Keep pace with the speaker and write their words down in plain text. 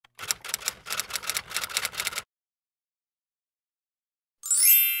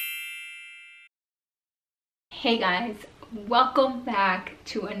Hey guys, welcome back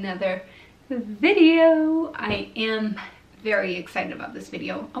to another video. I am very excited about this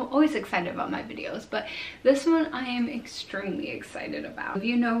video. I'm always excited about my videos, but this one I am extremely excited about. If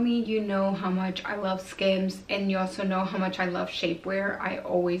you know me, you know how much I love Skims, and you also know how much I love shapewear. I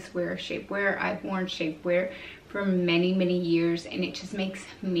always wear shapewear. I've worn shapewear for many years, and it just makes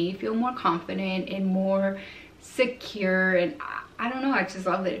me feel more confident and more secure, and I don't know, I just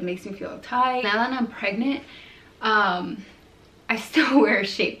love it. It makes me feel tight. Now that I'm pregnant, I still wear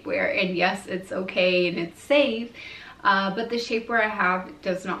shapewear, and yes, it's okay and it's safe, but the shapewear I have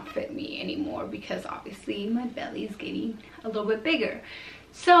does not fit me anymore because obviously my belly is getting a little bit bigger.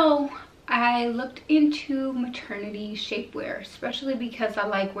 So I looked into maternity shapewear, especially because I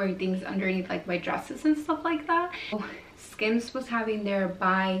like wearing things underneath like my dresses and stuff like that. Skims was having their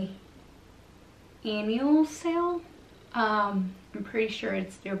biannual sale. I'm pretty sure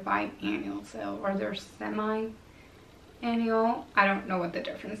it's their biannual sale or their semi-annual. I don't know what the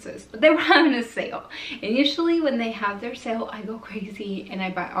difference is, but they were having a sale, and usually when they have their sale I go crazy and I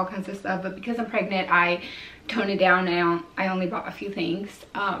buy all kinds of stuff, but because I'm pregnant I tone it down now. I only bought a few things,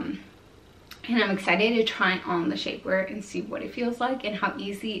 and I'm excited to try on the shapewear and see what it feels like and how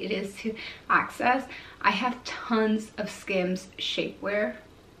easy it is to access. I have tons of Skims shapewear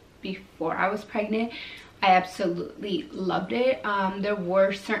before I was pregnant. I absolutely loved it. There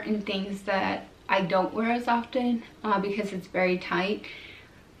were certain things that I don't wear as often because it's very tight,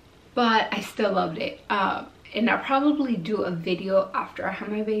 but I still loved it. And I'll probably do a video after I have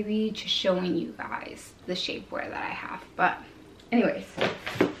my baby just showing you guys the shapewear that I have. But anyways,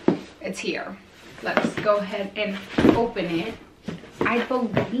 it's here. Let's go ahead and open it. I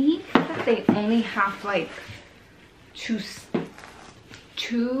believe that they only have like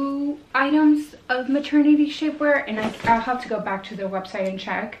two items of maternity shapewear, and I'll have to go back to their website and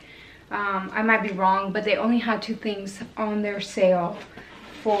check. I might be wrong, but they only had two things on their sale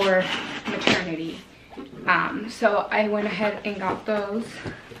for maternity. So I went ahead and got those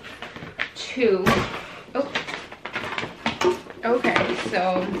two. Oh, okay,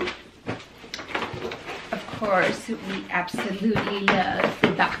 so of course we absolutely love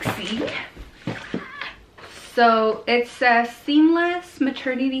the boxing. So it says seamless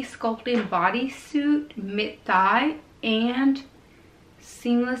maternity sculpted bodysuit mid-thigh and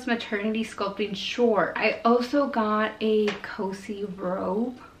seamless maternity sculpting short. I also got a cozy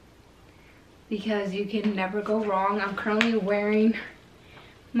robe because you can never go wrong. I'm currently wearing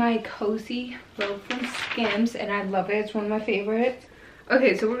my cozy robe from Skims and I love it. It's one of my favorites.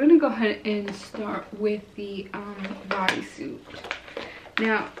 Okay, so we're gonna go ahead and start with the bodysuit.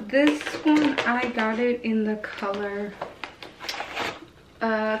 Now this one I got it in the color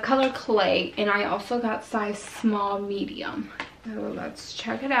clay, and I also got size small medium. So let's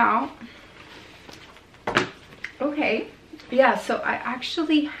check it out. Okay, yeah, so I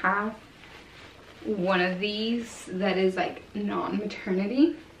actually have one of these that is like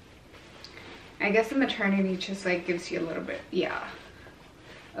non-maternity. I guess the maternity just like gives you a little bit, yeah.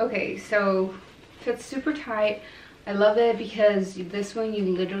 Okay, so fits super tight. I love it because this one you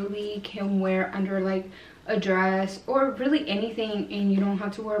literally can wear under like a dress or really anything, and you don't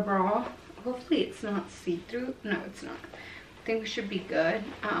have to wear a bra. Hopefully it's not see-through. No, it's not. I think we should be good.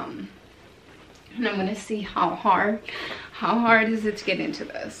 And I'm gonna see how hard is it to get into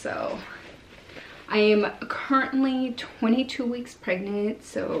this. So I am currently 22 weeks pregnant,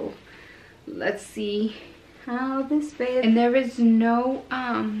 so let's see how this fits. And there is no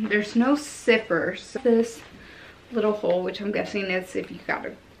there's no zipper. So this little hole, which I'm guessing is if you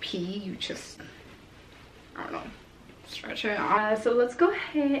gotta pee, you just, I don't know, stretch it out. So let's go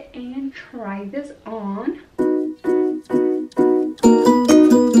ahead and try this on.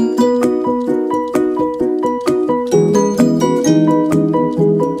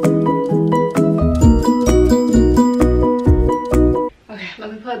 Okay,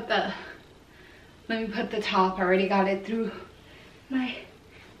 let me put the top. I already got it through my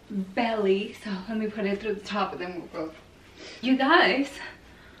belly, so let me put it through the top and then we'll go. You guys,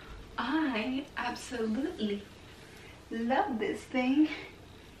 I absolutely love this thing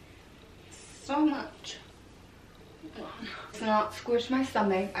so much. It's not squish my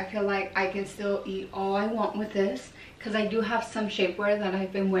stomach. I feel like I can still eat all I want with this because I do have some shapewear that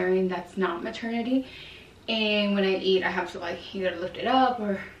I've been wearing that's not maternity, and when I eat I have to like either lift it up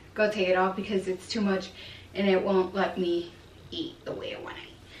or go take it off because it's too much and it won't let me eat the way I want to eat.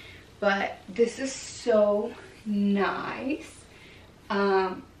 But this is so nice.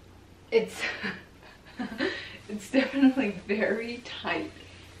 It's it's definitely very tight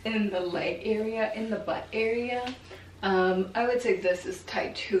in the leg area, in the butt area. I would say this is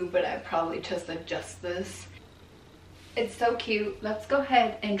tight too, but I probably just adjust this It's so cute. Let's go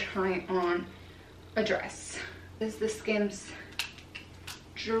ahead and try on a dress. This is the Skims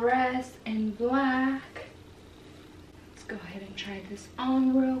dress in black. Let's go ahead and try this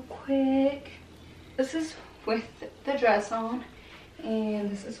on real quick. This is with the dress on, and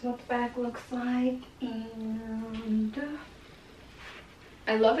this is what the back looks like, and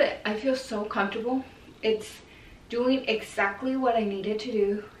I love it. I feel so comfortable. It's doing exactly what I needed to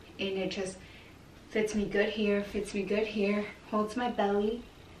do, and it just fits me good here, fits me good here, holds my belly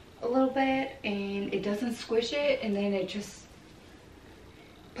a little bit, and it doesn't squish it, and then it just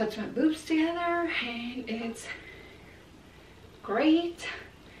puts my boobs together, and it's great.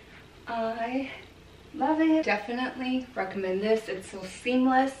 I love it. Definitely recommend this. It's so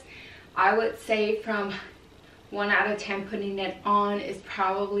seamless. I would say from 1 out of 10 putting it on is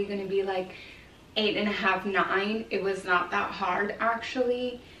probably going to be like 8.5, 9. It was not that hard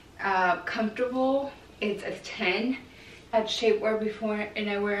actually. Comfortable, it's a 10. I had shapewear before, and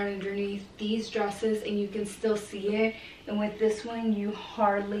I wear it underneath these dresses and you can still see it, and with this one you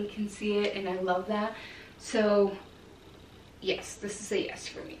hardly can see it, and I love that. So yes, this is a yes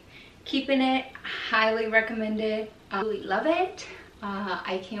for me. Keeping it, highly recommended. I really love it.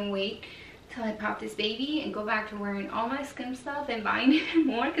 I can't wait till I pop this baby and go back to wearing all my Skims stuff and buying it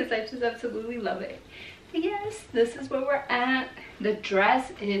more, because I just absolutely love it. But yes, this is where we're at. The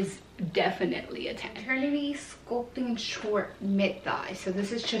dress is definitely a 10. Maternity sculpting short mid thigh. So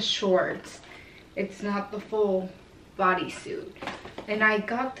this is just shorts. It's not the full bodysuit. And I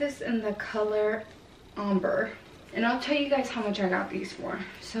got this in the color Umber. And I'll tell you guys how much I got these for.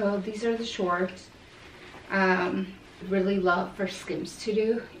 So these are the shorts. Really love for Skims to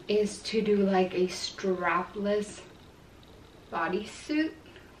do is to do like a strapless bodysuit,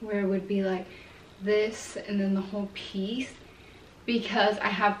 where it would be like this and then the whole piece, because I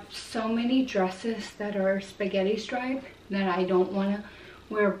have so many dresses that are spaghetti stripe that I don't want to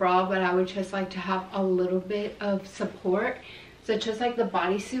wear a bra, but I would just like to have a little bit of support. So just like the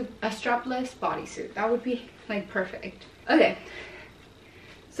bodysuit, a strapless bodysuit, that would be like perfect. Okay,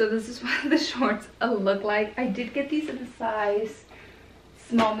 so this is what the shorts look like. I did get these in a size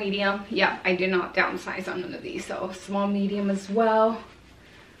small medium. Yeah, I did not downsize on none of these, so small medium as well.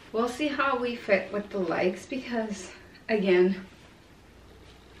 We'll see how we fit with the legs, because again,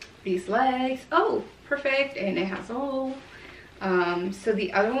 these legs, oh perfect, and it has a hole. So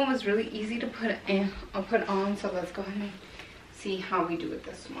the other one was really easy to put in, I'll put on. So let's go ahead and see how we do with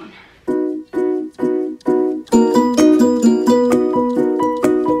this one.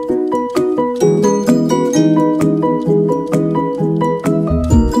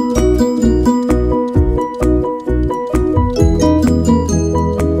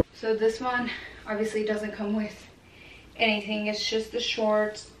 So this one obviously doesn't come with anything. It's just the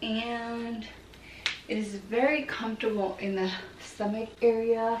shorts, and it is very comfortable in the stomach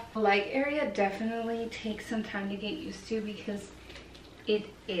area. The leg area definitely takes some time to get used to because it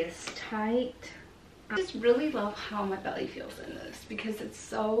is tight. I just really love how my belly feels in this because it's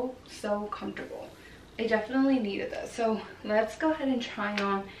so comfortable. I definitely needed this. So let's go ahead and try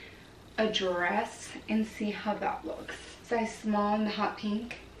on a dress and see how that looks. Size small in the hot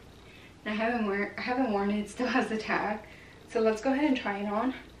pink. And I haven't worn it. It still has the tag. So let's go ahead and try it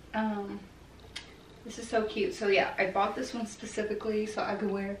on. This is so cute. So yeah, I bought this one specifically so I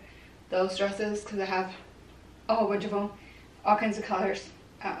could wear those dresses because I have a whole bunch of them, all kinds of colors,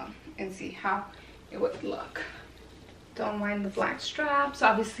 and see how it would look. Don't mind the black straps.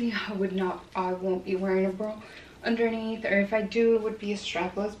 Obviously I won't be wearing a bra underneath, or if I do, it would be a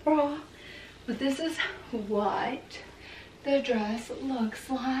strapless bra. But this is what the dress looks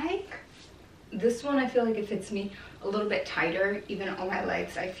like. This one, I feel like it fits me a little bit tighter. Even on my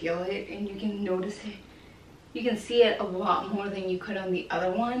legs, I feel it, and you can notice it. You can see it a lot more than you could on the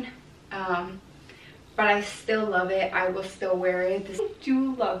other one. But I still love it. I will still wear it. I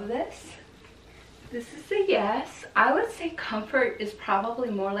do love this. This is a yes. I would say comfort is probably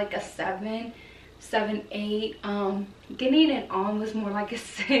more like a 7, 8. Getting it on was more like a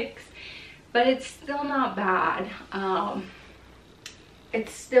 6, but it's still not bad.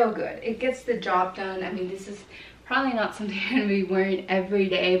 It's still good. It gets the job done. I mean, this is probably not something you're going to be wearing every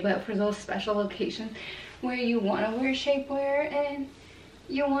day, but for those special occasions where you want to wear shapewear and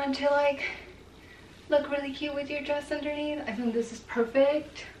you want to like look really cute with your dress underneath, I think this is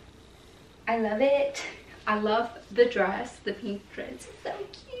perfect. I love it. I love the dress. The pink dress is so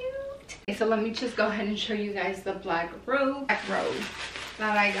cute. Okay, so let me just go ahead and show you guys the black robe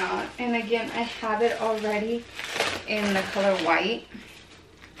that I got. And again, I have it already in the color white.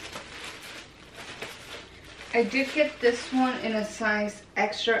 I did get this one in a size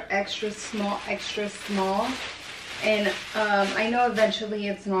extra small. And I know eventually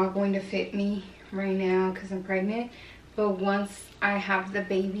it's not going to fit me right now because I'm pregnant, but once I have the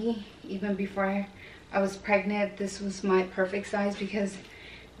baby, even before I was pregnant, this was my perfect size because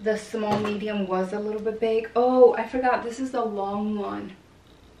the small medium was a little bit big. Oh, I forgot, this is the long one.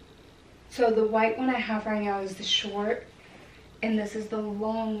 So the white one I have right now is the short, and this is the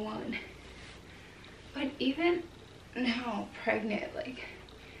long one. But even now, pregnant, like,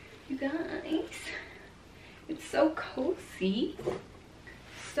 you guys, it's so cozy.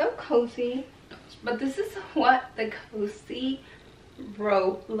 So cozy. But this is what the cozy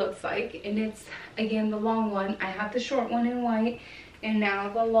robe looks like, and it's again the long one. I have the short one in white and now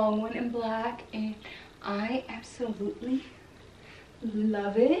the long one in black, and I absolutely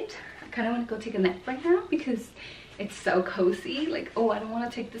love it. I kind of want to go take a nap right now because it's so cozy. Like, oh, I don't want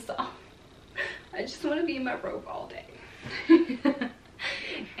to take this off. I just want to be in my robe all day.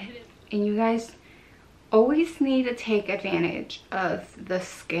 And you guys always need to take advantage of the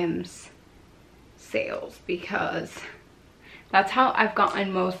SKIMS sales because that's how I've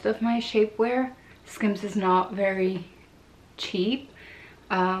gotten most of my shapewear. SKIMS is not very cheap,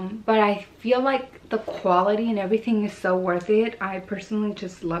 but I feel like the quality and everything is so worth it. I personally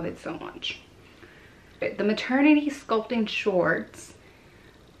just love it so much. The maternity sculpting shorts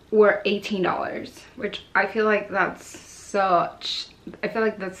were $18, which I feel like that's such a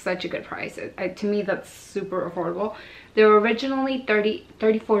good price. To me, that's super affordable. They were originally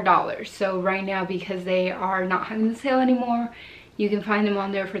 $34, so right now, because they are not having the sale anymore, you can find them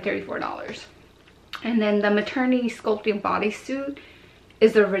on there for $34. And then the maternity sculpting bodysuit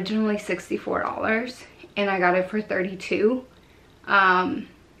is originally $64, and I got it for $32.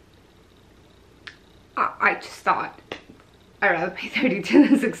 I just thought I'd rather pay $32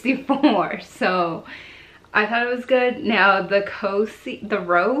 than $64, so I thought it was good. Now the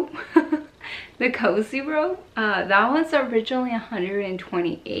robe, the cozy robe, that was originally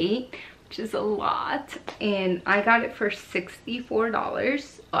 $128, which is a lot, and I got it for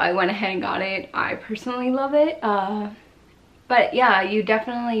 $64. I went ahead and got it. I personally love it, but yeah, you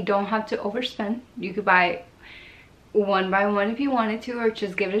definitely don't have to overspend. You could buy one by one if you wanted to, or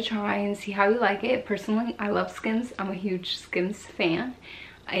just give it a try and see how you like it. Personally, I love SKIMS. I'm a huge SKIMS fan,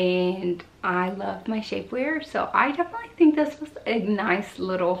 and I love my shapewear, so I definitely think this was a nice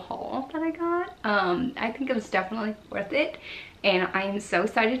little haul that I got. I think it was definitely worth it, and I am so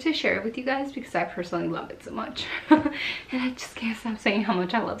excited to share it with you guys because I personally love it so much. And I just can't stop saying how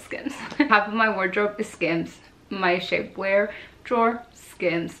much I love SKIMS. Half of my wardrobe is SKIMS, my shapewear drawer,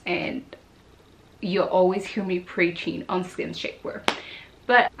 SKIMS, and you'll always hear me preaching on SKIMS shapewear.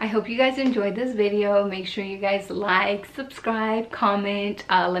 But I hope you guys enjoyed this video. Make sure you guys like, subscribe, comment.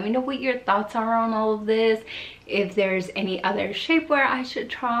 Let me know what your thoughts are on all of this. If there's any other shapewear I should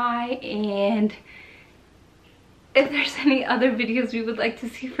try, and if there's any other videos you would like to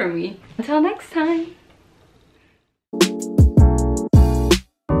see from me. Until next time.